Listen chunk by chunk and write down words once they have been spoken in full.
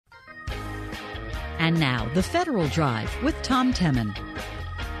And now, The Federal Drive with Tom Temin.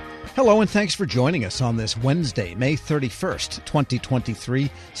 Hello, and thanks for joining us on this Wednesday, May 31st, 2023,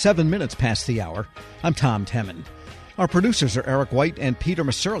 7 minutes past the hour. I'm Tom Temin. Our producers are Eric White and Peter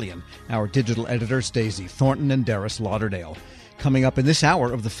Masurlian. Our digital editors, Daisy Thornton and Darris Lauderdale. Coming up in this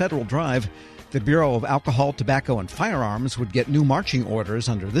hour of The Federal Drive, the Bureau of Alcohol, Tobacco, and Firearms would get new marching orders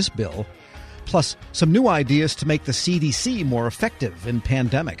under this bill, plus some new ideas to make the CDC more effective in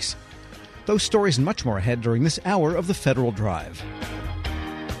pandemics. Those stories and much more ahead during this hour of The Federal Drive.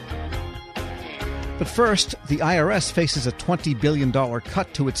 But first, the IRS faces a $20 billion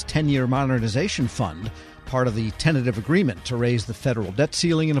cut to its 10-year modernization fund, part of the tentative agreement to raise the federal debt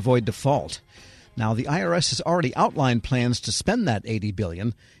ceiling and avoid default. Now, the IRS has already outlined plans to spend that $80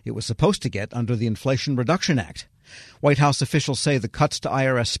 billion it was supposed to get under the Inflation Reduction Act. White House officials say the cuts to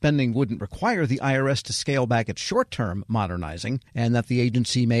IRS spending wouldn't require the IRS to scale back its short-term modernizing, and that the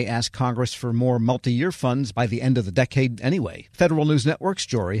agency may ask Congress for more multi-year funds by the end of the decade anyway. Federal News Network's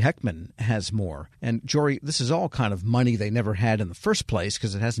Jory Heckman has more. And Jory, this is all kind of money they never had in the first place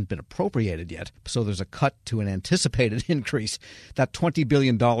because it hasn't been appropriated yet. So there's a cut to an anticipated increase. That $20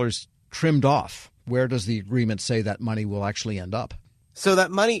 billion trimmed off. Where does the agreement say that money will actually end up? So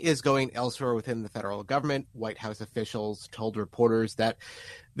that money is going elsewhere within the federal government. White House officials told reporters that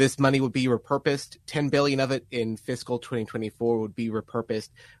this money would be repurposed. $10 billion of it in fiscal 2024 would be repurposed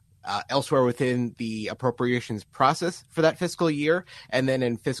elsewhere within the appropriations process for that fiscal year. And then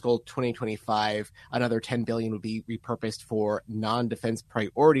in fiscal 2025, another $10 billion would be repurposed for non-defense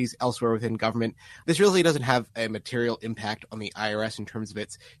priorities elsewhere within government. This really doesn't have a material impact on the IRS in terms of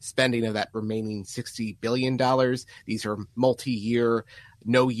its spending of that remaining $60 billion. These are multi-year,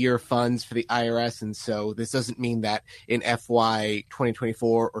 no-year funds for the IRS, and so this doesn't mean that in FY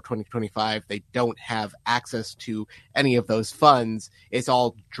 2024 or 2025 they don't have access to any of those funds. It's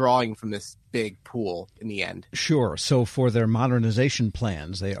all drawing from this big pool in the end. Sure. So for their modernization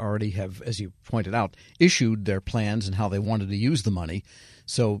plans, they already have, as you pointed out, issued their plans and how they wanted to use the money.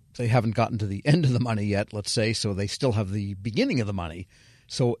 So they haven't gotten to the end of the money yet, let's say, so they still have the beginning of the money.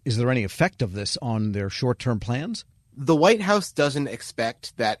 So is there any effect of this on their short-term plans? The White House doesn't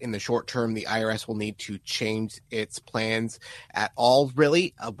expect that in the short term the IRS will need to change its plans at all,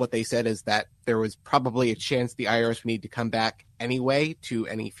 really. What they said is that there was probably a chance the IRS would need to come back anyway to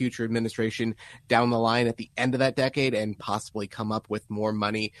any future administration down the line at the end of that decade and possibly come up with more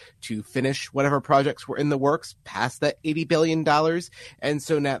money to finish whatever projects were in the works past that $80 billion. And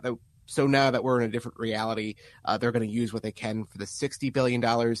so now that we're in a different reality, they're going to use what they can for the $60 billion.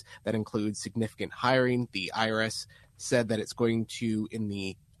 That includes significant hiring. The IRS said that it's going to, in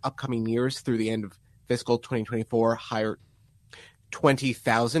the upcoming years through the end of fiscal 2024, hire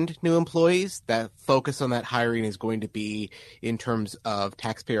 20,000 new employees. That focus on that hiring is going to be in terms of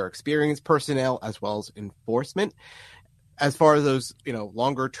taxpayer experience personnel as well as enforcement. As far as those,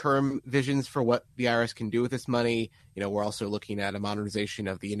 longer term visions for what the IRS can do with this money, we're also looking at a modernization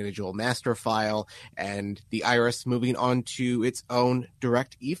of the individual master file and the IRS moving on to its own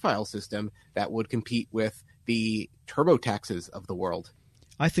direct e-file system that would compete with the TurboTaxes of the world.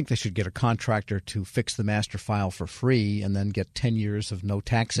 I think they should get a contractor to fix the master file for free and then get 10 years of no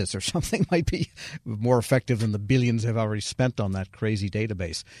taxes or something. Might be more effective than the billions they've already spent on that crazy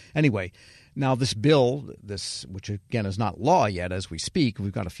database. Anyway, now this bill, which again is not law yet as we speak,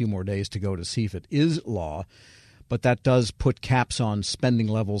 we've got a few more days to go to see if it is law, but that does put caps on spending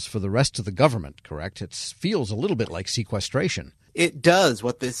levels for the rest of the government, correct? It feels a little bit like sequestration. It does.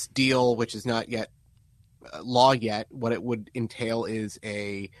 What this deal, which is not yet law yet, what it would entail is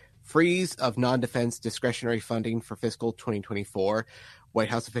a freeze of non-defense discretionary funding for fiscal 2024. White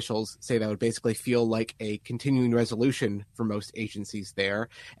House officials say that would basically feel like a continuing resolution for most agencies there.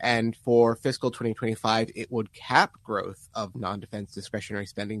 And for fiscal 2025, it would cap growth of non-defense discretionary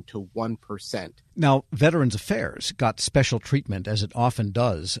spending to 1%. Now, Veterans Affairs got special treatment, as it often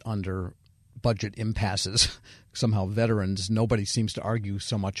does under budget impasses. Somehow veterans, nobody seems to argue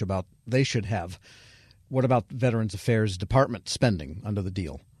so much about they should have. What about Veterans Affairs Department spending under the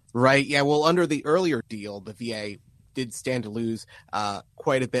deal? Right. Yeah. Well, under the earlier deal, the VA did stand to lose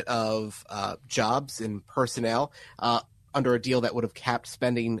quite a bit of jobs and personnel under a deal that would have capped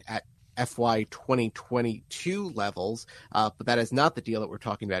spending at FY 2022 levels, but that is not the deal that we're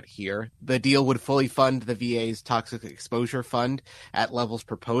talking about here. The deal would fully fund the VA's Toxic Exposure Fund at levels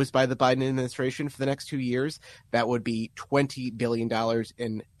proposed by the Biden administration for the next 2 years. That would be $20 billion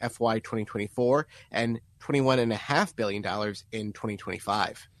in FY 2024 and $21.5 billion in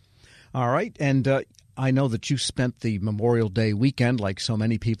 2025. All right. And I know that you spent the Memorial Day weekend, like so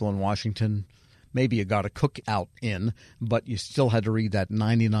many people in Washington. Maybe you got a cookout in, but you still had to read that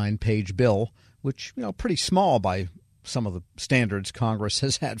 99-page bill, which, pretty small by some of the standards Congress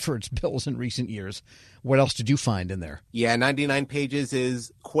has had for its bills in recent years. What else did you find in there? Yeah, 99 pages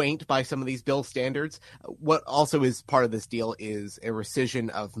is quaint by some of these bill standards. What also is part of this deal is a rescission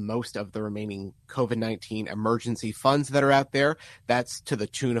of most of the remaining COVID-19 emergency funds that are out there. That's to the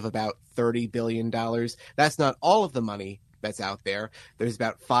tune of about $30 billion. That's not all of the money that's out there. There's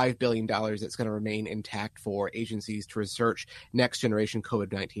about $5 billion that's going to remain intact for agencies to research next generation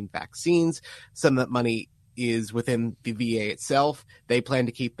COVID-19 vaccines. Some of that money is within the VA itself. They plan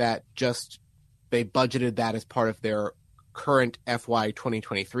to keep that they budgeted that as part of their current FY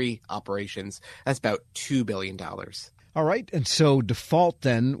 2023 operations. That's about $2 billion. All right. And so default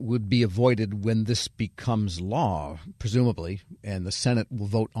then would be avoided when this becomes law, presumably, and the Senate will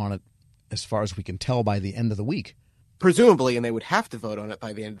vote on it, as far as we can tell, by the end of the week. Presumably, and they would have to vote on it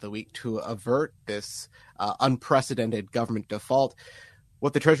by the end of the week to avert this unprecedented government default.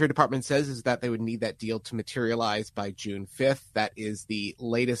 What the Treasury Department says is that they would need that deal to materialize by June 5th. That is the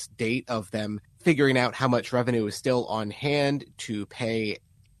latest date of them figuring out how much revenue is still on hand to pay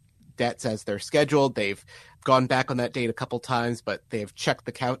debts as they're scheduled. They've gone back on that date a couple times, but they've checked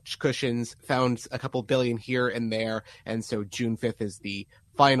the couch cushions, found a couple billion here and there, and so June 5th is the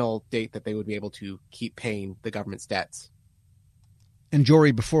final date that they would be able to keep paying the government's debts. And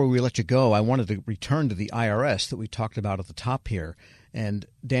Jory, before we let you go, I wanted to return to the IRS that we talked about at the top here. And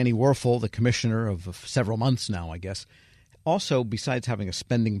Danny Werfel, the commissioner of several months now, I guess, also, besides having a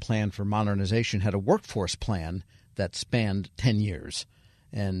spending plan for modernization, had a workforce plan that spanned 10 years.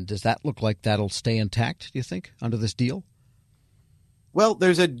 And does that look like that'll stay intact, do you think, under this deal? Well,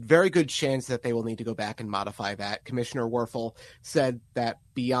 there's a very good chance that they will need to go back and modify that. Commissioner Werfel said that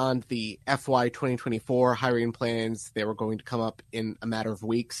beyond the FY 2024 hiring plans, they were going to come up in a matter of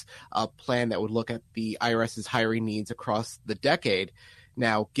weeks, a plan that would look at the IRS's hiring needs across the decade.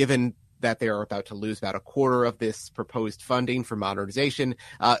 Now, given that they are about to lose about a quarter of this proposed funding for modernization,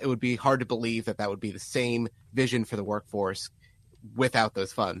 it would be hard to believe that would be the same vision for the workforce without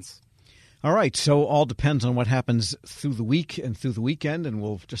those funds. All right, so all depends on what happens through the week and through the weekend, and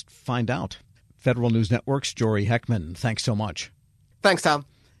we'll just find out. Federal News Network's Jory Heckman, thanks so much. Thanks, Tom.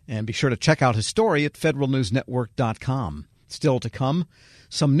 And be sure to check out his story at federalnewsnetwork.com. Still to come,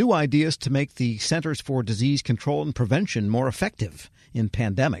 some new ideas to make the Centers for Disease Control and Prevention more effective in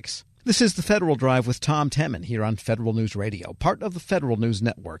pandemics. This is the Federal Drive with Tom Temin here on Federal News Radio, part of the Federal News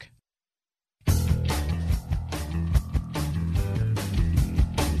Network.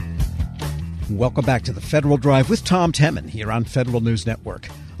 Welcome back to the Federal Drive with Tom Temin here on Federal News Network.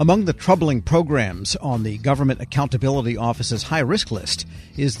 Among the troubling programs on the Government Accountability Office's high-risk list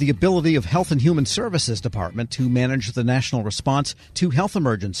is the ability of Health and Human Services Department to manage the national response to health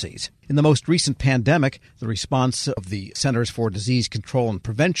emergencies. In the most recent pandemic, the response of the Centers for Disease Control and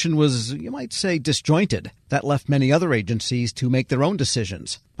Prevention was, you might say, disjointed. That left many other agencies to make their own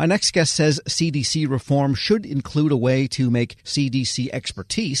decisions. My next guest says CDC reform should include a way to make CDC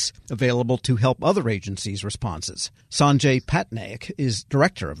expertise available to help other agencies' responses. Sanjay Patnaik is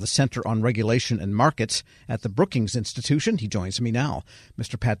director of the Center on Regulation and Markets at the Brookings Institution. He joins me now.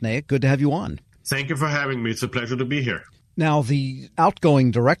 Mr. Patnaik, good to have you on. Thank you for having me. It's a pleasure to be here. Now, the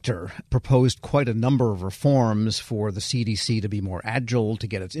outgoing director proposed quite a number of reforms for the CDC to be more agile, to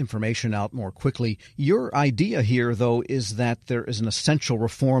get its information out more quickly. Your idea here, though, is that there is an essential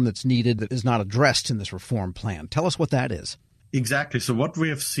reform that's needed that is not addressed in this reform plan. Tell us what that is. Exactly. So what we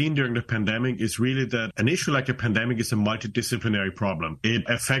have seen during the pandemic is really that an issue like a pandemic is a multidisciplinary problem. It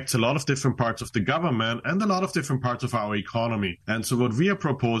affects a lot of different parts of the government and a lot of different parts of our economy. And so what we are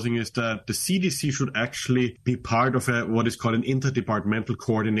proposing is that the CDC should actually be part of what is called an interdepartmental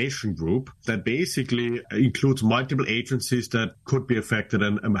coordination group that basically includes multiple agencies that could be affected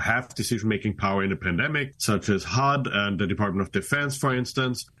and have decision-making power in a pandemic, such as HUD and the Department of Defense, for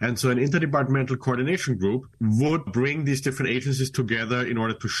instance. And so an interdepartmental coordination group would bring these different agencies together in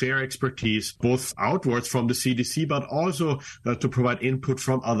order to share expertise, both outwards from the CDC, but also to provide input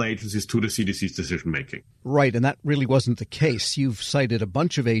from other agencies to the CDC's decision-making. Right, and that really wasn't the case. You've cited a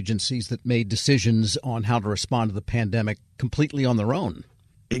bunch of agencies that made decisions on how to respond to the pandemic completely on their own.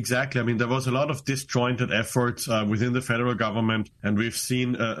 Exactly. I mean, there was a lot of disjointed efforts within the federal government, and we've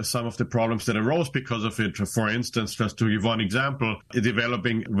seen some of the problems that arose because of it. For instance, just to give one example,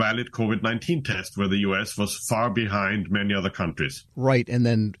 developing valid COVID-19 tests, where the U.S. was far behind many other countries. Right. And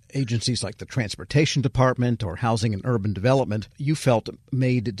then agencies like the Transportation Department or Housing and Urban Development, you felt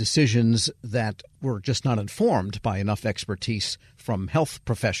made decisions that were just not informed by enough expertise from health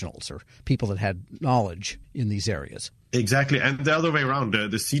professionals or people that had knowledge in these areas. Exactly. And the other way around, the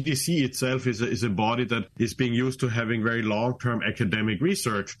CDC itself is a body that is being used to having very long-term academic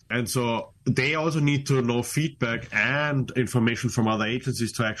research. And so they also need to know feedback and information from other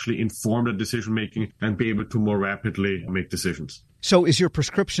agencies to actually inform the decision making and be able to more rapidly make decisions. So is your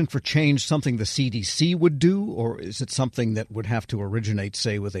prescription for change something the CDC would do, or is it something that would have to originate,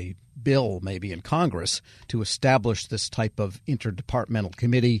 say, with a bill maybe in Congress to establish this type of interdepartmental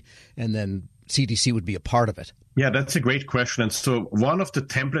committee, and then CDC would be a part of it? Yeah, that's a great question. And so one of the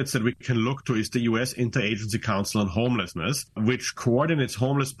templates that we can look to is the U.S. Interagency Council on Homelessness, which coordinates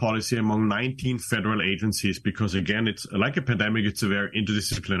homeless policy among 19 federal agencies because, again, it's like a pandemic, it's a very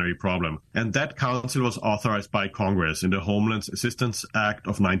interdisciplinary problem. And that council was authorized by Congress in the Homeless Assistance Act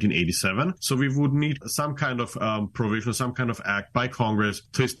of 1987. So we would need some kind of provision, some kind of act by Congress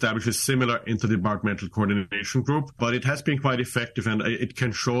to establish a similar interdepartmental coordination group. But it has been quite effective, and it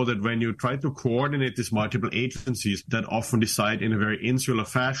can show that when you try to coordinate these multiple agencies that often decide in a very insular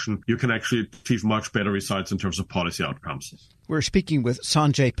fashion, you can actually achieve much better results in terms of policy outcomes. We're speaking with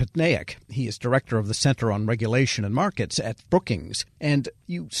Sanjay Patnaik. He is director of the Center on Regulation and Markets at Brookings. And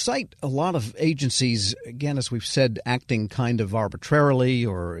you cite a lot of agencies, again, as we've said, acting kind of arbitrarily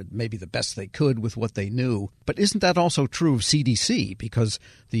or maybe the best they could with what they knew. But isn't that also true of CDC? Because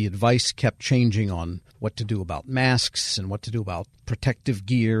the advice kept changing on what to do about masks and what to do about protective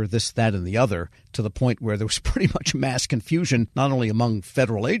gear, this, that, and the other, to the point where there was pretty much mass confusion, not only among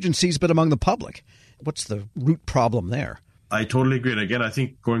federal agencies, but among the public. What's the root problem there? I totally agree. And again, I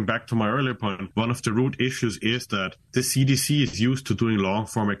think going back to my earlier point, one of the root issues is that the CDC is used to doing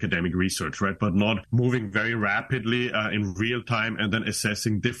long-form academic research, right? But not moving very rapidly in real time and then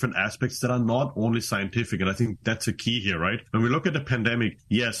assessing different aspects that are not only scientific. And I think that's a key here, right? When we look at the pandemic,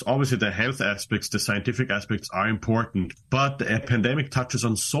 yes, obviously the health aspects, the scientific aspects are important, but the pandemic touches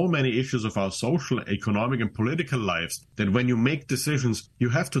on so many issues of our social, economic, and political lives that when you make decisions, you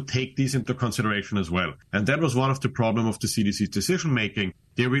have to take these into consideration as well. And that was one of the problems of the CDC's decision-making.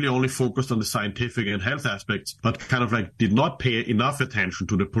 They really only focused on the scientific and health aspects, but kind of like did not pay enough attention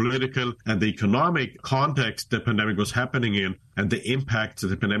to the political and the economic context the pandemic was happening in and the impact that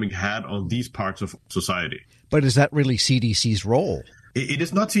the pandemic had on these parts of society. But is that really CDC's role? It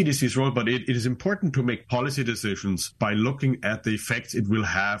is not CDC's role, but it is important to make policy decisions by looking at the effects it will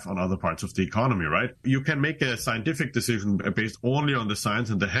have on other parts of the economy, right? You can make a scientific decision based only on the science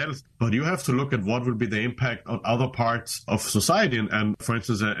and the health, but you have to look at what will be the impact on other parts of society. And for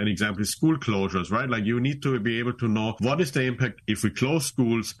instance, an example is school closures, right? Like you need to be able to know what is the impact if we close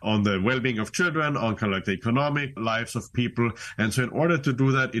schools on the well-being of children, on kind of like the economic lives of people. And so in order to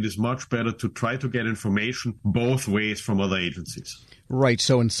do that, it is much better to try to get information both ways from other agencies. Right.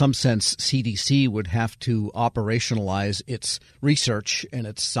 So in some sense, CDC would have to operationalize its research and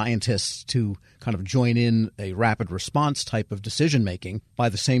its scientists to kind of join in a rapid response type of decision making. By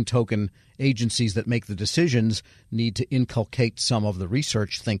the same token, agencies that make the decisions need to inculcate some of the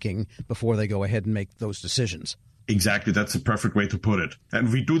research thinking before they go ahead and make those decisions. Exactly. That's a perfect way to put it.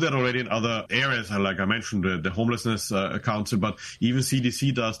 And we do that already in other areas, like I mentioned, the Homelessness Council, but even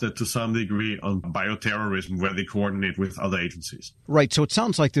CDC does that to some degree on bioterrorism, where they coordinate with other agencies. Right. So it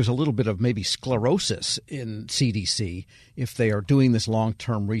sounds like there's a little bit of maybe sclerosis in CDC if they are doing this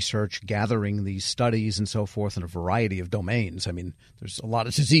long-term research, gathering these studies and so forth in a variety of domains. I mean, there's a lot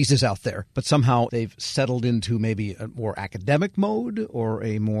of diseases out there, but somehow they've settled into maybe a more academic mode or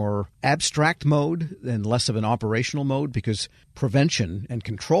a more abstract mode and less of an operational mode, because prevention and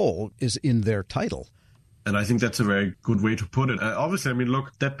control is in their title. And I think that's a very good way to put it. Obviously, I mean,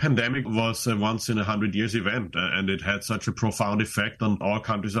 look, that pandemic was a once-in-a-100 years event, and it had such a profound effect on all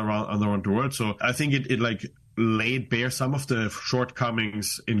countries around the world. So I think it laid bare some of the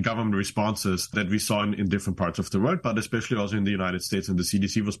shortcomings in government responses that we saw in different parts of the world, but especially also in the United States, and the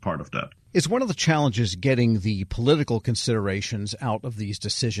CDC was part of that. Is one of the challenges getting the political considerations out of these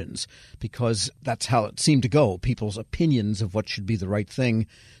decisions? Because that's how it seemed to go. People's opinions of what should be the right thing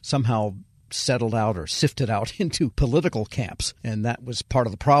somehow settled out or sifted out into political camps. And that was part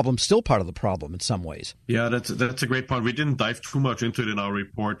of the problem, still part of the problem in some ways. Yeah, that's a great point. We didn't dive too much into it in our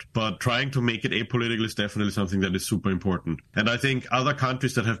report, but trying to make it apolitical is definitely something that is super important. And I think other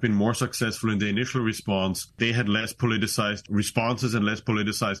countries that have been more successful in the initial response, they had less politicized responses and less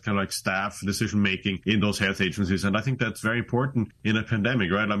politicized kind of like staff decision-making in those health agencies. And I think that's very important in a pandemic,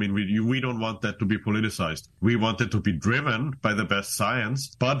 right? I mean, we don't want that to be politicized. We want it to be driven by the best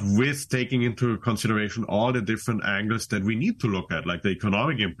science, but with taking into consideration all the different angles that we need to look at, like the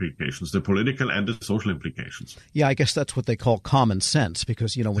economic implications, the political and the social implications. Yeah, I guess that's what they call common sense,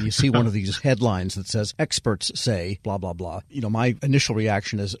 because, you know, when you see one of these headlines that says experts say blah, blah, blah, you know, my initial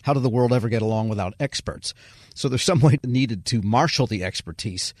reaction is, how did the world ever get along without experts? So there's some way needed to marshal the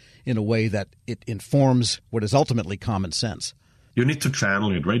expertise in a way that it informs what is ultimately common sense. you need to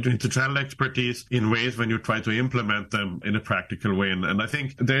channel it, right? You need to channel expertise in ways when you try to implement them in a practical way. And I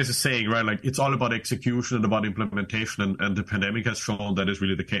think there's a saying, right? Like it's all about execution and about implementation. And the pandemic has shown that is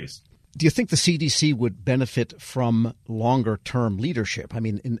really the case. Do you think the CDC would benefit from longer-term leadership? I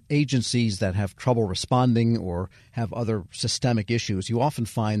mean, in agencies that have trouble responding or have other systemic issues, you often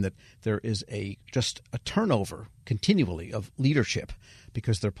find that there is just a turnover continually of leadership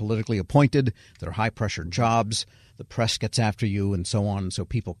because they're politically appointed, they're high-pressure jobs, the press gets after you, and so on. And so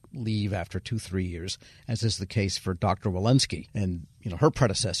people leave after 2-3 years, as is the case for Dr. Walensky and her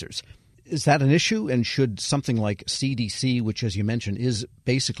predecessors. Is that an issue? And should something like CDC, which, as you mentioned, is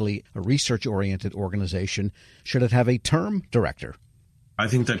basically a research-oriented organization, should it have a term director? I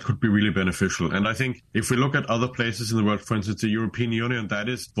think that could be really beneficial. And I think if we look at other places in the world, for instance, the European Union, that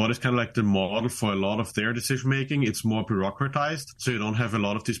is what is kind of like the model for a lot of their decision-making. It's more bureaucratized, so you don't have a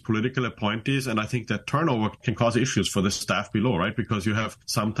lot of these political appointees. And I think that turnover can cause issues for the staff below, right? Because you have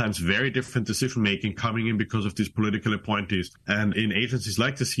sometimes very different decision-making coming in because of these political appointees. And in agencies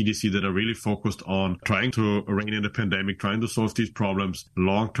like the CDC that are really focused on trying to rein in the pandemic, trying to solve these problems,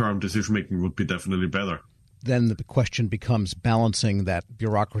 long-term decision-making would be definitely better. Then the question becomes balancing that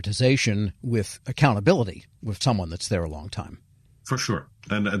bureaucratization with accountability with someone that's there a long time. For sure.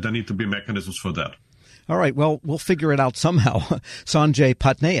 And there need to be mechanisms for that. All right. Well, we'll figure it out somehow. Sanjay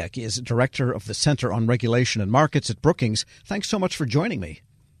Patnaik is director of the Center on Regulation and Markets at Brookings. Thanks so much for joining me.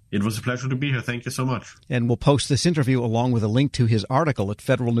 It was a pleasure to be here. Thank you so much. And we'll post this interview along with a link to his article at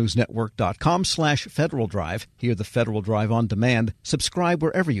federalnewsnetwork.com/Federal Drive. Hear the Federal Drive on demand. Subscribe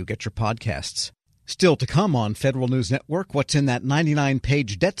wherever you get your podcasts. Still to come on Federal News Network, what's in that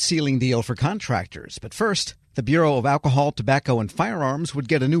 99-page debt ceiling deal for contractors. But first, the Bureau of Alcohol, Tobacco, and Firearms would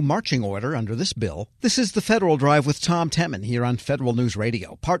get a new marching order under this bill. This is the Federal Drive with Tom Temin here on Federal News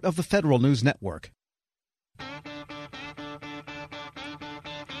Radio, part of the Federal News Network.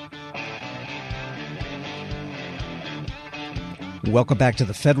 Welcome back to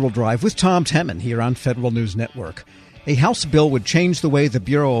the Federal Drive with Tom Temin here on Federal News Network. A House bill would change the way the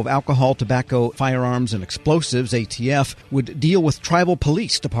Bureau of Alcohol, Tobacco, Firearms, and Explosives, ATF, would deal with tribal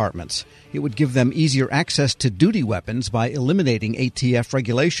police departments. It would give them easier access to duty weapons by eliminating ATF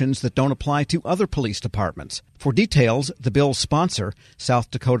regulations that don't apply to other police departments. For details, the bill's sponsor,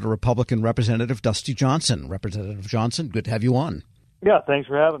 South Dakota Republican Representative Dusty Johnson. Representative Johnson, good to have you on. Yeah, thanks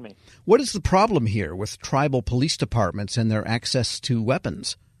for having me. What is the problem here with tribal police departments and their access to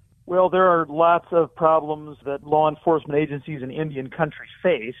weapons? Well, there are lots of problems that law enforcement agencies in Indian country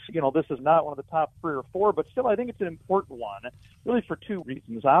face. This is not one of the top 3 or 4, but still I think it's an important one, really for 2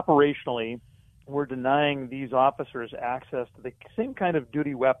 reasons. Operationally, we're denying these officers access to the same kind of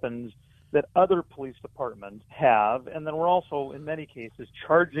duty weapons that other police departments have, and then we're also, in many cases,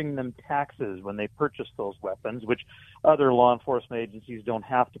 charging them taxes when they purchase those weapons, which other law enforcement agencies don't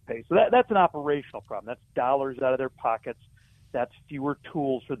have to pay. So that's an operational problem. That's dollars out of their pockets. That's fewer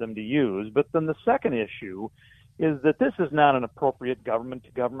tools for them to use. But then the second issue is that this is not an appropriate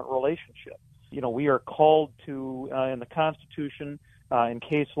government-to-government relationship. We are called to, in the Constitution, in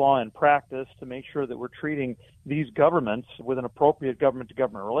case law and practice, to make sure that we're treating these governments with an appropriate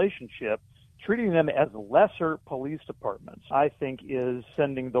government-to-government relationship. Treating them as lesser police departments, I think, is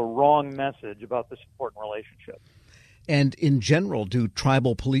sending the wrong message about this important relationship. And in general, do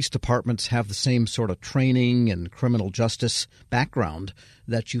tribal police departments have the same sort of training and criminal justice background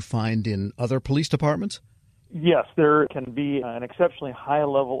that you find in other police departments? Yes, there can be an exceptionally high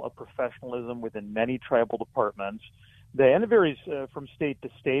level of professionalism within many tribal departments. And it varies from state to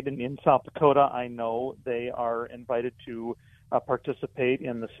state. And in South Dakota, I know they are invited to participate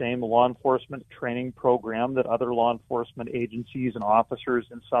in the same law enforcement training program that other law enforcement agencies and officers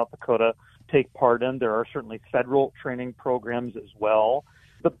in South Dakota take part in. There are certainly federal training programs as well.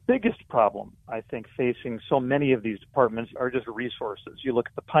 The biggest problem, I think, facing so many of these departments are just resources. You look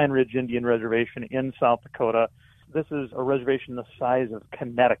at the Pine Ridge Indian Reservation in South Dakota. This is a reservation the size of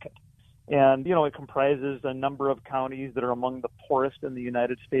Connecticut. And, it comprises a number of counties that are among the poorest in the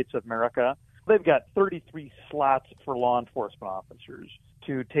United States of America. They've got 33 slots for law enforcement officers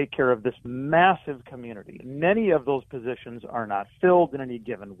to take care of this massive community. Many of those positions are not filled in any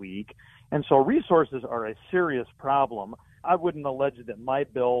given week, and so resources are a serious problem. I wouldn't allege that my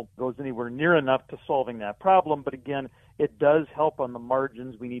bill goes anywhere near enough to solving that problem, but again, it does help on the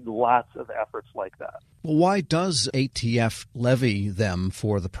margins. We need lots of efforts like that. Well, why does ATF levy them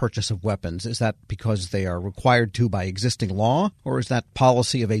for the purchase of weapons? Is that because they are required to by existing law, or is that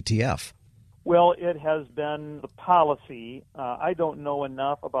policy of ATF? Well, it has been the policy. I don't know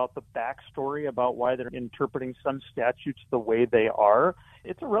enough about the backstory about why they're interpreting some statutes the way they are.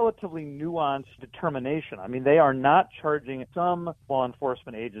 It's a relatively nuanced determination. I mean, they are not charging some law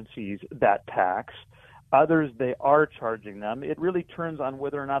enforcement agencies that tax. Others, they are charging them. It really turns on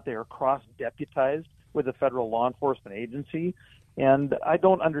whether or not they are cross-deputized with a federal law enforcement agency. And I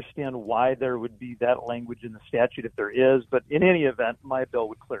don't understand why there would be that language in the statute if there is, but in any event, my bill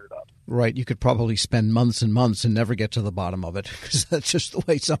would clear it up. Right. You could probably spend months and months and never get to the bottom of it, because that's just the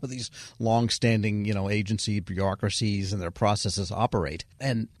way some of these long-standing, agency bureaucracies and their processes operate.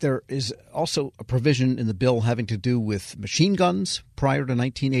 And there is also a provision in the bill having to do with machine guns prior to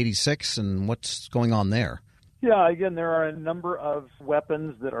 1986 and what's going on there. Yeah, again, there are a number of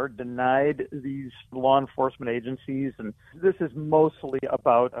weapons that are denied these law enforcement agencies, and this is mostly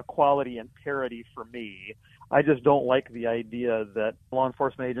about equality and parity for me. I just don't like the idea that law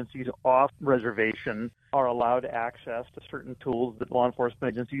enforcement agencies off reservation are allowed access to certain tools that law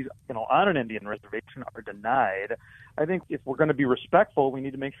enforcement agencies, on an Indian reservation are denied. I think if we're going to be respectful, we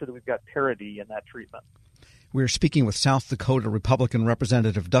need to make sure that we've got parity in that treatment. We're speaking with South Dakota Republican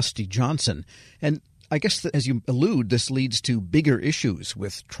Representative Dusty Johnson, and I guess that, as you allude, this leads to bigger issues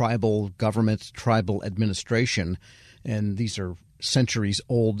with tribal government, tribal administration, and these are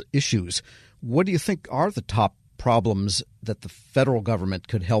centuries-old issues. What do you think are the top problems that the federal government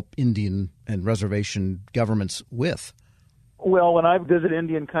could help Indian and reservation governments with? Well, when I visit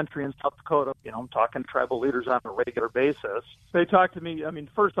Indian country in South Dakota, I'm talking to tribal leaders on a regular basis. They talk to me,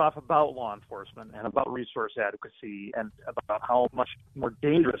 first off about law enforcement and about resource adequacy and about how much more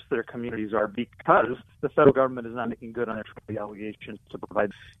dangerous their communities are because the federal government is not making good on their obligations to provide.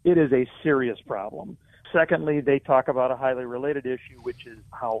 It is a serious problem. Secondly, they talk about a highly related issue, which is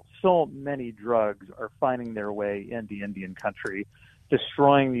how so many drugs are finding their way into Indian country,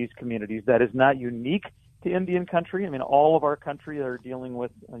 destroying these communities. That is not unique to Indian country. All of our country are dealing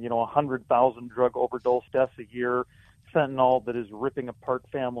with, 100,000 drug overdose deaths a year, fentanyl that is ripping apart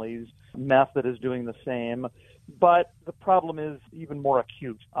families, meth that is doing the same. But the problem is even more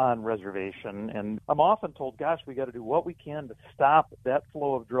acute on reservation. And I'm often told, gosh, we got to do what we can to stop that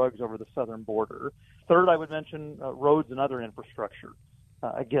flow of drugs over the southern border. Third, I would mention roads and other infrastructure.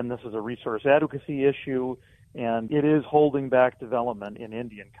 Again, this is a resource adequacy issue, and it is holding back development in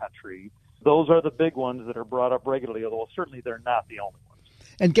Indian country. Those are the big ones that are brought up regularly, although certainly they're not the only ones.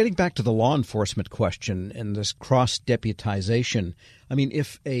 And getting back to the law enforcement question and this cross-deputization,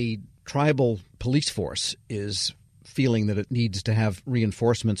 if a tribal police force is feeling that it needs to have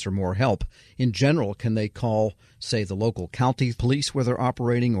reinforcements or more help, in general, can they call, say, the local county police where they're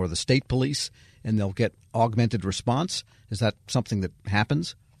operating or the state police, and they'll get augmented response? Is that something that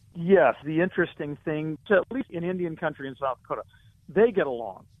happens? Yes. The interesting thing, at least in Indian country in South Dakota, they get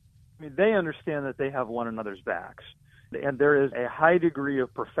along. They understand that they have one another's backs, and there is a high degree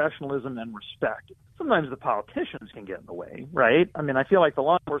of professionalism and respect. Sometimes the politicians can get in the way, right? I feel like the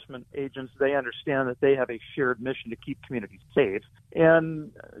law enforcement agents, they understand that they have a shared mission to keep communities safe.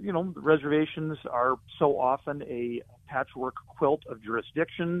 And, reservations are so often a patchwork quilt of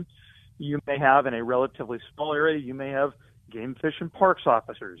jurisdictions. You may have, in a relatively small area, you may have game fish and parks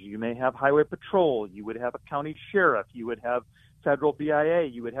officers. You may have highway patrol. You would have a county sheriff. You would have federal BIA,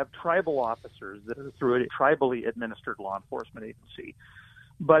 you would have tribal officers that are through a tribally administered law enforcement agency.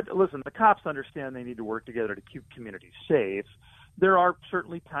 But listen, the cops understand they need to work together to keep communities safe. There are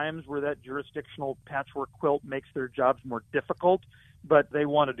certainly times where that jurisdictional patchwork quilt makes their jobs more difficult, but they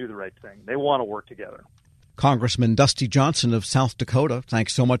want to do the right thing. They want to work together. Congressman Dusty Johnson of South Dakota,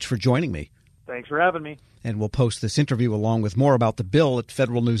 thanks so much for joining me. Thanks for having me. And we'll post this interview along with more about the bill at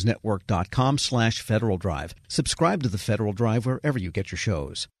federalnewsnetwork.com/Federal Drive. Subscribe to the Federal Drive wherever you get your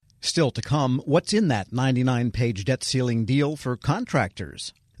shows. Still to come, what's in that 99-page debt ceiling deal for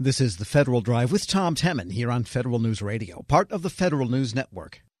contractors? This is the Federal Drive with Tom Temin here on Federal News Radio, part of the Federal News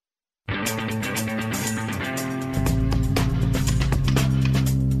Network.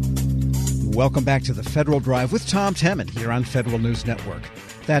 Welcome back to the Federal Drive with Tom Temin here on Federal News Network.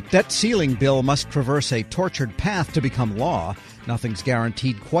 That debt ceiling bill must traverse a tortured path to become law. Nothing's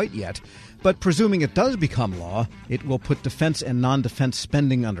guaranteed quite yet. But presuming it does become law, it will put defense and non-defense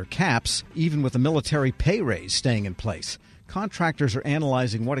spending under caps, even with a military pay raise staying in place. Contractors are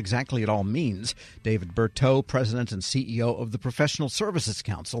analyzing what exactly it all means. David Berteau, president and CEO of the Professional Services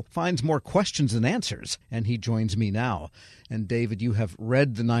Council, finds more questions than answers, and he joins me now. And David, you have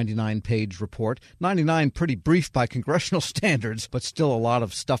read the 99-page report. 99 pretty brief by congressional standards, but still a lot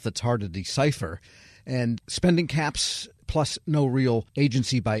of stuff that's hard to decipher. And spending caps plus no real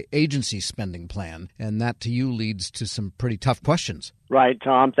agency-by-agency spending plan. And that, to you, leads to some pretty tough questions. Right,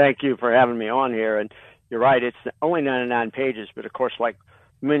 Tom. Thank you for having me on here. And you're right, it's only 99 pages, but of course, like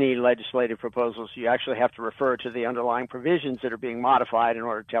many legislative proposals, you actually have to refer to the underlying provisions that are being modified in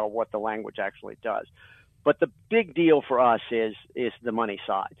order to tell what the language actually does. But the big deal for us is the money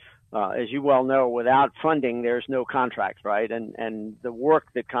side. As you well know, without funding, there's no contract, right? And the work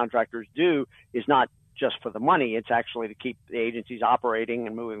that contractors do is not just for the money. It's actually to keep the agencies operating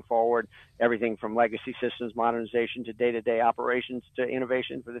and moving forward, everything from legacy systems modernization to day-to-day operations to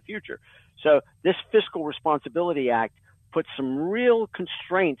innovation for the future. So this Fiscal Responsibility Act puts some real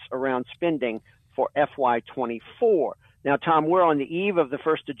constraints around spending for FY24. Now, Tom, we're on the eve of the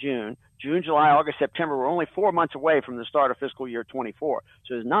 1st of June. June, July, August, September. We're only 4 months away from the start of fiscal year 24.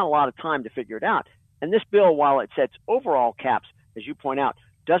 So there's not a lot of time to figure it out. And this bill, while it sets overall caps, as you point out,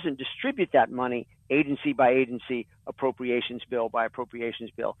 doesn't distribute that money agency by agency, appropriations bill by appropriations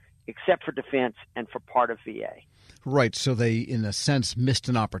bill, except for defense and for part of VA. Right. So they, in a sense, missed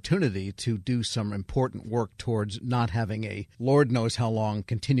an opportunity to do some important work towards not having a Lord knows how long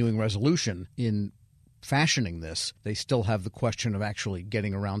continuing resolution in fashioning this. They still have the question of actually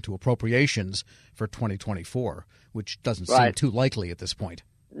getting around to appropriations for 2024, which doesn't seem too likely at this point.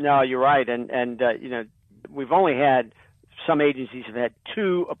 No, you're right. And we've only had some agencies have had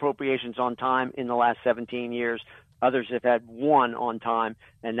 2 appropriations on time in the last 17 years. Others have had 1 on time,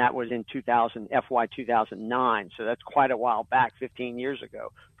 and that was in FY 2009. So that's quite a while back, 15 years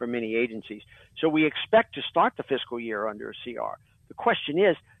ago, for many agencies. So we expect to start the fiscal year under a CR. The question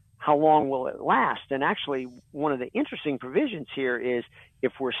is, how long will it last? And actually, one of the interesting provisions here is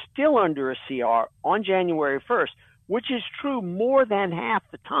if we're still under a CR on January 1st, which is true more than half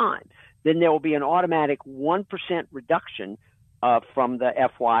the time, then there will be an automatic 1% reduction from the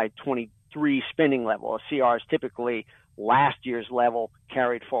FY23 spending level. A CR is typically last year's level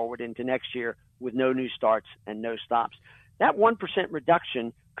carried forward into next year with no new starts and no stops. That 1%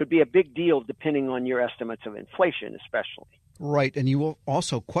 reduction could be a big deal depending on your estimates of inflation, especially. Right, and you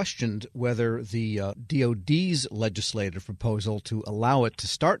also questioned whether the DOD's legislative proposal to allow it to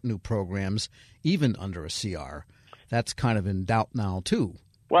start new programs even under a CR, that's kind of in doubt now, too.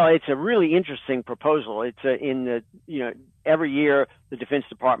 Well, it's a really interesting proposal. It's every year the Defense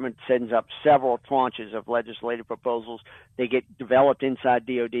Department sends up several tranches of legislative proposals. They get developed inside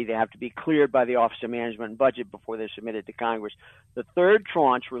DOD. They have to be cleared by the Office of Management and Budget before they're submitted to Congress. The third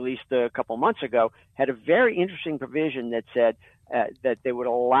tranche, released a couple months ago, had a very interesting provision that said that they would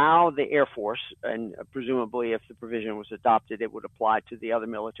allow the Air Force, and presumably if the provision was adopted, it would apply to the other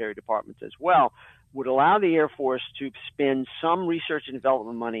military departments as well, would allow the Air Force to spend some research and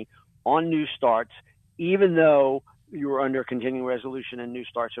development money on new starts, even though you were under continuing resolution and new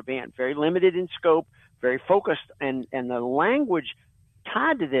starts are banned. Very limited in scope, very focused, and the language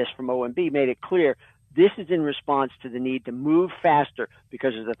tied to this from OMB made it clear this is in response to the need to move faster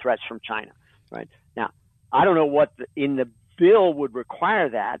because of the threats from China, right? Now, I don't know what in the bill would require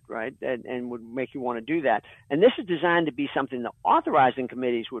that, right, and would make you want to do that. And this is designed to be something the authorizing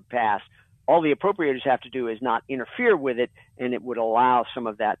committees would pass. All the appropriators have to do is not interfere with it, and it would allow some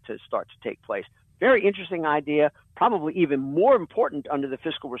of that to start to take place. Very interesting idea, probably even more important under the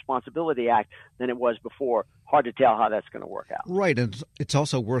Fiscal Responsibility Act than it was before. Hard to tell how that's going to work out. Right, and it's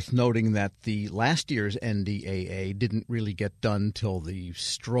also worth noting that the last year's NDAA didn't really get done till the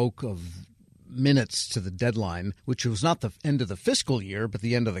stroke of minutes to the deadline, which was not the end of the fiscal year, but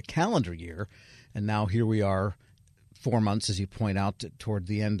the end of the calendar year. And now here we are, 4 months, as you point out, toward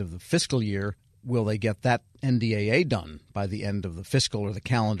the end of the fiscal year. Will they get that NDAA done by the end of the fiscal or the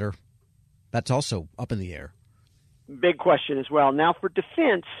calendar? That's also up in the air. Big question as well. Now, for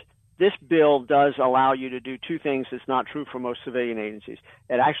defense, this bill does allow you to do 2 things that's not true for most civilian agencies.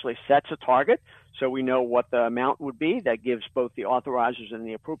 It actually sets a target, so we know what the amount would be. That gives both the authorizers and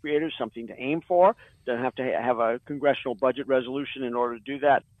the appropriators something to aim for. Don't have to have a congressional budget resolution in order to do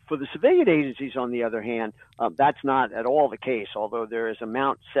that. For the civilian agencies, on the other hand, that's not at all the case, although there is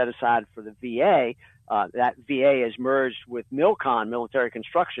amount set aside for the VA. That VA is merged with MILCON, military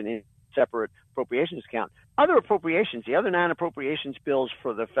construction, in separate appropriations account. Other appropriations, the other 9 appropriations bills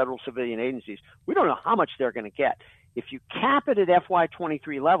for the federal civilian agencies, we don't know how much they're going to get. If you cap it at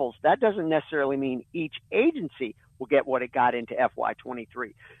FY23 levels, that doesn't necessarily mean each agency will get what it got into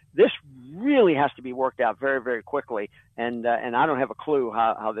FY23. This really has to be worked out very, very quickly, and I don't have a clue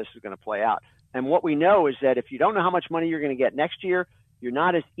how this is going to play out. And what we know is that if you don't know how much money you're going to get next year, you're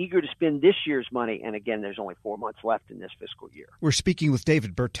not as eager to spend this year's money. And again, there's only 4 months left in this fiscal year. We're speaking with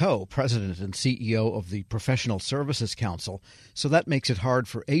David Berteau, President and CEO of the Professional Services Council. So that makes it hard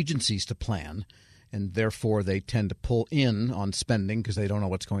for agencies to plan. and therefore they tend to pull in on spending because they don't know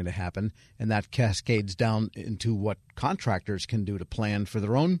what's going to happen, and that cascades down into what contractors can do to plan for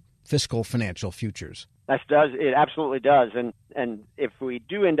their own fiscal financial futures. It absolutely does. And if we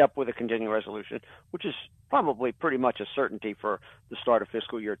do end up with a continuing resolution, which is probably pretty much a certainty for the start of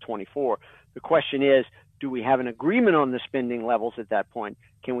fiscal year 24, the question is, do we have an agreement on the spending levels at that point?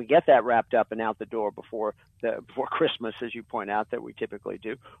 Can we get that wrapped up and out the door before Christmas, as you point out, that we typically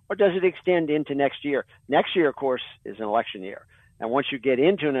do? Or does it extend into next year? Next year, of course, is an election year. And once you get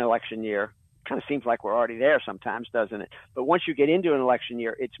into an election year, it kind of seems like we're already there sometimes, doesn't it? But once you get into an election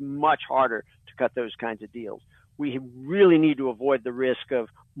year, it's much harder to cut those kinds of deals. We really need to avoid the risk of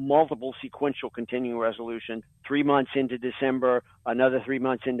multiple sequential continuing resolution, 3 months into December, another 3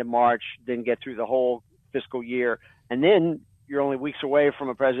 months into March, then get through the whole fiscal year. And then you're only weeks away from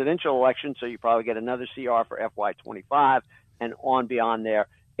a presidential election, so you probably get another CR for FY25 and on beyond there.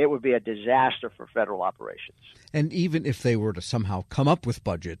 It would be a disaster for federal operations. And even if they were to somehow come up with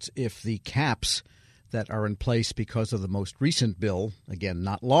budgets, if the caps that are in place because of the most recent bill, again,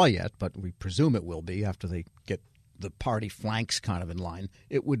 not law yet, but we presume it will be after they get the party flanks kind of in line,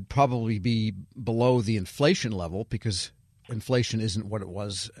 it would probably be below the inflation level because inflation isn't what it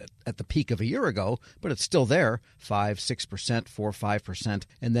was at the peak of a year ago, but it's still there, 5, 6%, 4, 5%.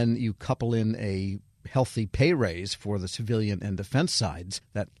 And then you couple in a healthy pay raise for the civilian and defense sides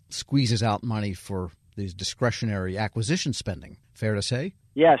that squeezes out money for these discretionary acquisition spending. Fair to say?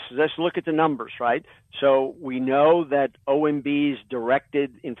 Yes, let's look at the numbers, right? So we know that OMB's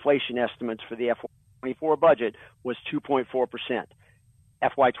directed inflation estimates for the FY24 budget was 2.4%.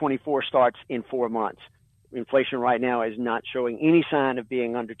 FY24 starts in 4 months. Inflation right now is not showing any sign of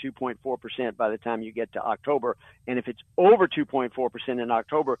being under 2.4% by the time you get to October. And if it's over 2.4% in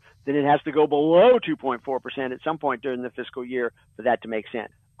October, then it has to go below 2.4% at some point during the fiscal year for that to make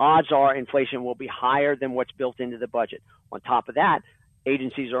sense. Odds are inflation will be higher than what's built into the budget. On top of that,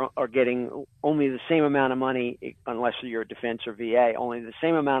 agencies are getting only the same amount of money, unless you're defense or VA, only the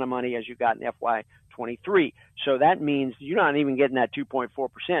same amount of money as you got in FY23. So that means you're not even getting that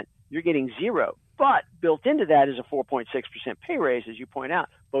 2.4%. You're getting zero. But built into that is a 4.6% pay raise, as you point out,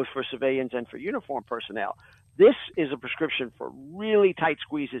 both for civilians and for uniformed personnel. This is a prescription for really tight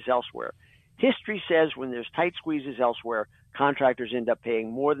squeezes elsewhere. History says when there's tight squeezes elsewhere, contractors end up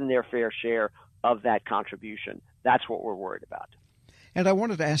paying more than their fair share of that contribution. That's what we're worried about. And I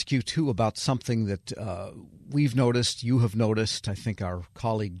wanted to ask you, too, about something that we've noticed, you have noticed. I think our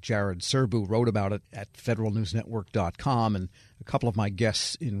colleague Jared Serbu wrote about it at federalnewsnetwork.com, and a couple of my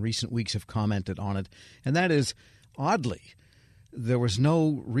guests in recent weeks have commented on it. And that is, oddly, there was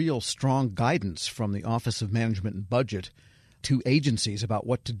no real strong guidance from the Office of Management and Budget to agencies about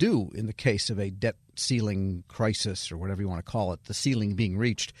what to do in the case of a debt ceiling crisis or whatever you want to call it, the ceiling being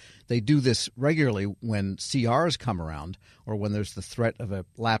reached. They do this regularly when CRs come around or when there's the threat of a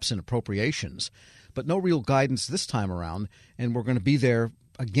lapse in appropriations, but no real guidance this time around, and we're going to be there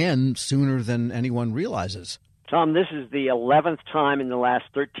again sooner than anyone realizes. Tom, this is the 11th time in the last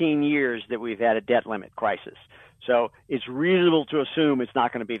 13 years that we've had a debt limit crisis. So it's reasonable to assume it's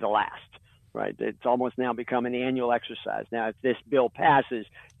not going to be the last. Right, it's almost now become an annual exercise. Now, if this bill passes,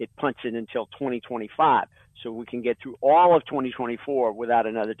 it punts it until 2025, so we can get through all of 2024 without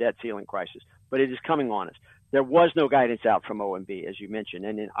another debt ceiling crisis. But it is coming on us. There was no guidance out from OMB, as you mentioned,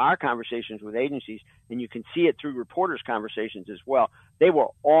 and in our conversations with agencies, and you can see it through reporters' conversations as well, they were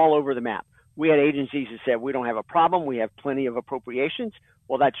all over the map. We had agencies that said, we don't have a problem, we have plenty of appropriations.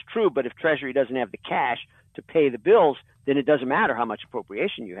 Well, that's true, but if Treasury doesn't have the cash to pay the bills, then it doesn't matter how much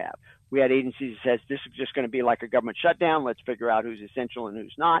appropriation you have. We had agencies that says this is just going to be like a government shutdown. Let's figure out who's essential and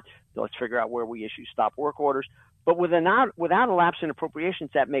who's not. Let's figure out where we issue stop work orders. But without a lapse in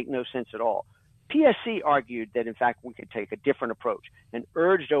appropriations, that make no sense at all. PSC argued that, in fact, we could take a different approach and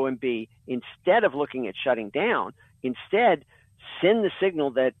urged OMB, instead of looking at shutting down, instead send the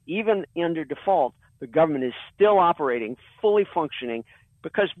signal that even under default, the government is still operating, fully functioning,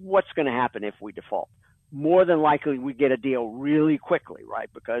 because what's going to happen if we default? More than likely we get a deal really quickly, right?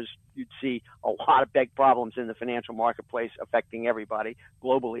 Because you'd see a lot of big problems in the financial marketplace affecting everybody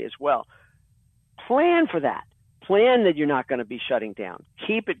globally as well. Plan for that. Plan that you're not going to be shutting down.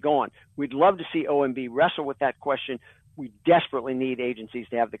 Keep it going. We'd love to see OMB wrestle with that question. We desperately need agencies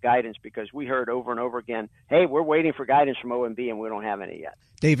to have the guidance because we heard over and over again, hey, we're waiting for guidance from OMB and we don't have any yet.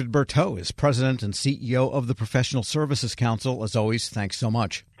 David Berteau is President and CEO of the Professional Services Council. As always, thanks so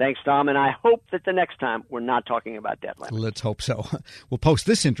much. Thanks, Tom, and I hope that the next time we're not talking about debt limits. Let's hope so. We'll post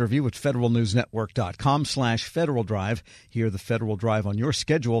this interview at federalnewsnetwork.com/Federal Drive. Hear the Federal Drive on your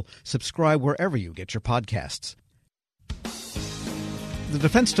schedule. Subscribe wherever you get your podcasts. The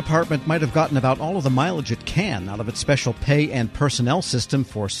Defense Department might have gotten about all of the mileage it can out of its special pay and personnel system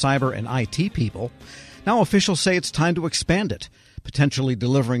for cyber and IT people. Now officials say it's time to expand it, potentially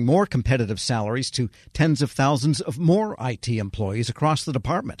delivering more competitive salaries to tens of thousands of more IT employees across the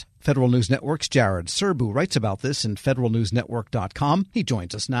department. Federal News Network's Jared Serbu writes about this in federalnewsnetwork.com. He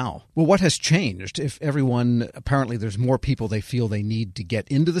joins us now. Well, what has changed? If apparently there's more people they feel they need to get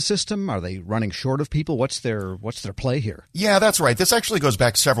into the system, are they running short of people? What's their play here? Yeah, that's right. This actually goes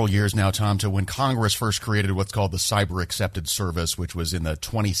back several years now, Tom, to when Congress first created what's called the Cyber Accepted Service, which was in the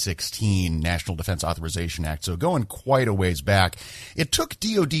 2016 National Defense Authorization Act. So going quite a ways back, it took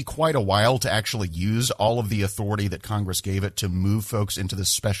DoD quite a while to actually use all of the authority that Congress gave it to move folks into this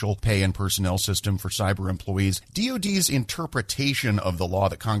special pay and personnel system for cyber employees. DoD's interpretation of the law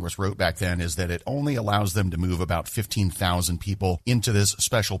that Congress wrote back then is that it only allows them to move about 15,000 people into this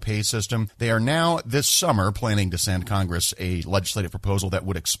special pay system. They are now this summer planning to send Congress a legislative proposal that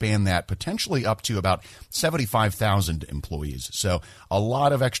would expand that potentially up to about 75,000 employees. So a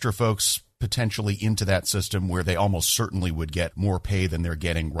lot of extra folks potentially into that system where they almost certainly would get more pay than they're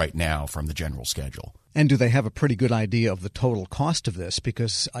getting right now from the general schedule. And do they have a pretty good idea of the total cost of this?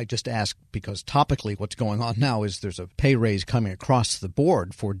 Because I just ask because topically what's going on now is there's a pay raise coming across the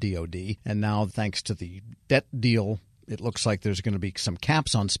board for DoD, and now thanks to the debt deal, it looks like there's going to be some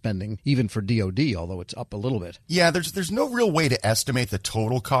caps on spending, even for DoD, although it's up a little bit. Yeah, there's no real way to estimate the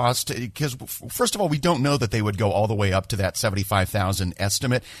total cost because, first of all, we don't know that they would go all the way up to that 75,000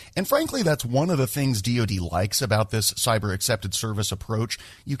 estimate. And frankly, that's one of the things DoD likes about this cyber accepted service approach.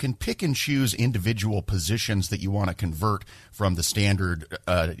 You can pick and choose individual positions that you want to convert from the standard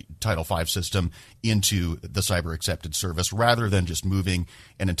Title V system into the cyber accepted service rather than just moving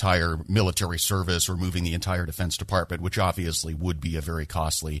an entire military service or moving the entire Defense Department, which obviously would be a very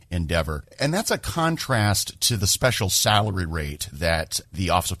costly endeavor. And that's a contrast to the special salary rate that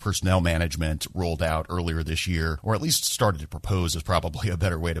the Office of Personnel Management rolled out earlier this year, or at least started to propose is probably a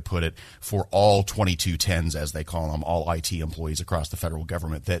better way to put it, for all 2210s, as they call them, all IT employees across the federal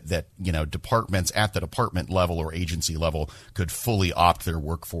government, that departments at the department level or agency level could fully opt their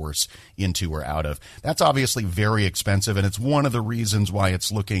workforce into or out of. That's obviously very expensive, and it's one of the reasons why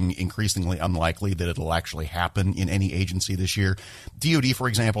it's looking increasingly unlikely that it'll actually happen in any agency this year. DoD, for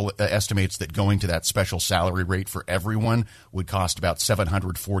example, estimates that going to that special salary rate for everyone would cost about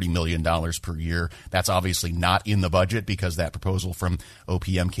 $740 million per year. That's obviously not in the budget because that proposal from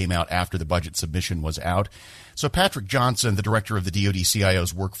OPM came out after the budget submission was out. So Patrick Johnson, the director of the DoD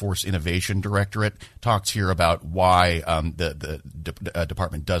CIO's Workforce Innovation Directorate, talks here about why the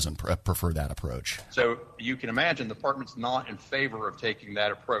department doesn't prefer that approach. So you can imagine the department's not in favor of taking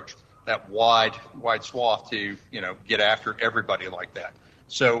that approach, that wide swath to, get after everybody like that.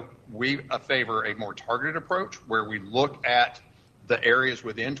 So we favor a more targeted approach where we look at the areas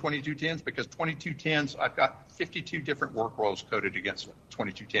within 2210s, because 2210s, I've got 52 different work roles coded against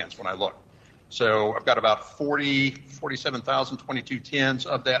 2210s when I look. So I've got about 47,000 2210s.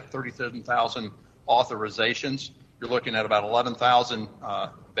 Of that, 37,000 authorizations. You're looking at about 11,000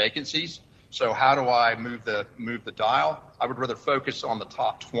 vacancies. So how do I move the dial? I would rather focus on the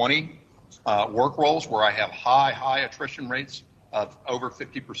top 20 work roles where I have high attrition rates of over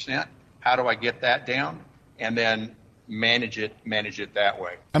 50%. How do I get that down? And then manage it that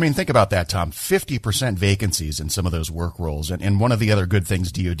way. I mean, think about that, Tom. 50% vacancies in some of those work roles. And one of the other good things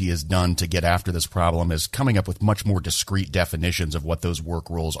DoD has done to get after this problem is coming up with much more discrete definitions of what those work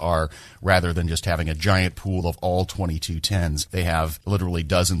roles are rather than just having a giant pool of all 2210s. They have literally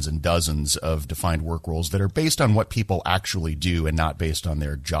dozens and dozens of defined work roles that are based on what people actually do and not based on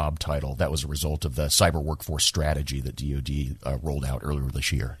their job title. That was a result of the cyber workforce strategy that DoD rolled out earlier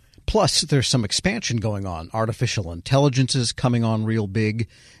this year. Plus, there's some expansion going on. Artificial intelligence is coming on real big,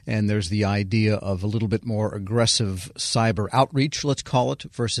 and there's the idea of a little bit more aggressive cyber outreach, let's call it,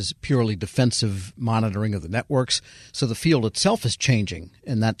 versus purely defensive monitoring of the networks. So the field itself is changing,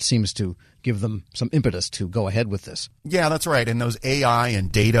 and that seems to give them some impetus to go ahead with this. Yeah, that's right. And those AI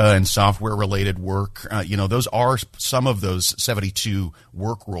and data and software related work, those are some of those 72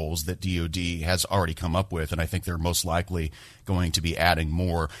 work roles that DoD has already come up with. And I think they're most likely going to be adding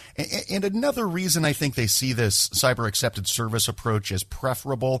more. And another reason I think they see this cyber accepted service approach as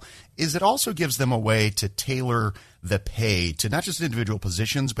preferable is it also gives them a way to tailor the pay to not just individual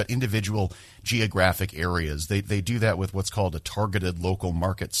positions, but individual geographic areas. They do that with what's called a targeted local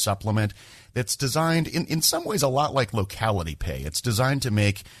market supplement that's designed in some ways a lot like locality pay. It's designed to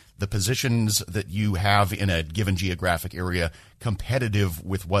make the positions that you have in a given geographic area competitive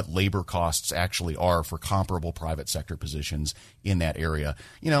with what labor costs actually are for comparable private sector positions in that area.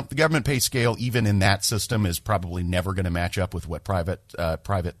 The government pay scale, even in that system, is probably never going to match up with what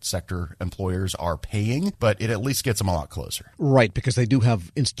private sector employers are paying, but it at least gets them a lot closer. Right, because they do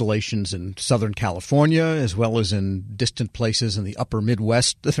have installations in Southern California as well as in distant places in the upper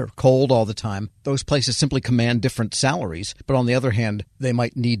Midwest that are cold all the time. Those places simply command different salaries, but on the other hand, they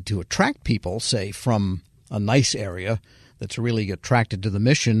might need to attract people, say, from a nice area that's really attracted to the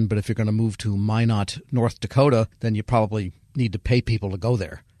mission, but if you're going to move to Minot, North Dakota, then you probably need to pay people to go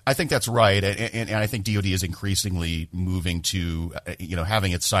there. I think that's right, and I think DoD is increasingly moving to,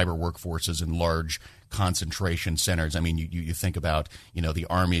 having its cyber workforces in large concentration centers. I mean, you think about, the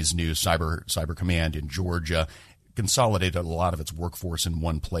Army's new cyber command in Georgia consolidated a lot of its workforce in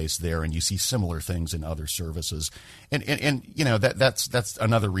one place there, and you see similar things in other services. And that's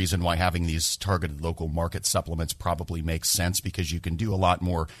another reason why having these targeted local market supplements probably makes sense, because you can do a lot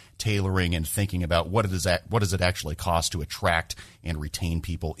more tailoring and thinking about what does it actually cost to attract and retain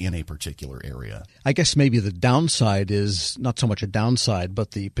people in a particular area. I guess maybe the downside is not so much a downside,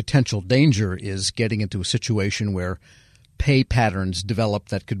 but the potential danger is getting into a situation where pay patterns develop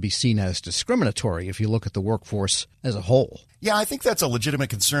that could be seen as discriminatory if you look at the workforce as a whole. Yeah, I think that's a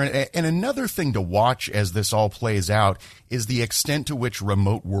legitimate concern. And another thing to watch as this all plays out is the extent to which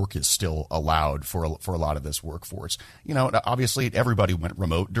remote work is still allowed for a lot of this workforce. Obviously everybody went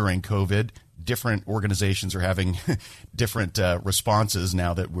remote during COVID. Different organizations are having different responses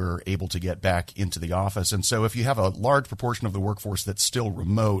now that we're able to get back into the office. And so if you have a large proportion of the workforce that's still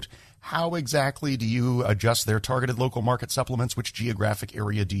remote, how exactly do you adjust their targeted local market supplements? Which geographic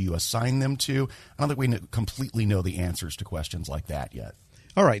area do you assign them to? I don't think we completely know the answers to questions like that yet.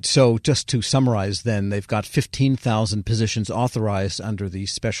 All right, so just to summarize then, they've got 15,000 positions authorized under the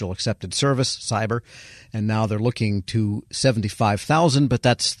Special Accepted Service, cyber, and now they're looking to 75,000, but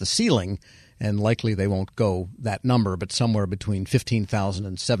that's the ceiling, and likely they won't go that number, but somewhere between 15,000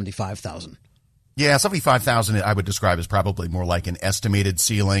 and 75,000. Yeah, 75,000 I would describe as probably more like an estimated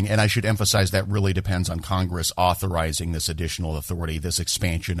ceiling, and I should emphasize that really depends on Congress authorizing this additional authority, this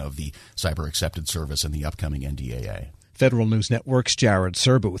expansion of the Cyber Accepted Service in the upcoming NDAA. Federal News Network's Jared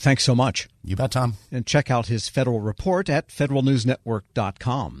Serbu. Thanks so much. You bet, Tom. And check out his federal report at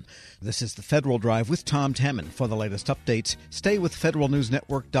federalnewsnetwork.com. This is the Federal Drive with Tom Temin. For the latest updates, stay with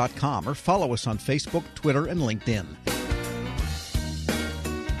federalnewsnetwork.com or follow us on Facebook, Twitter, and LinkedIn.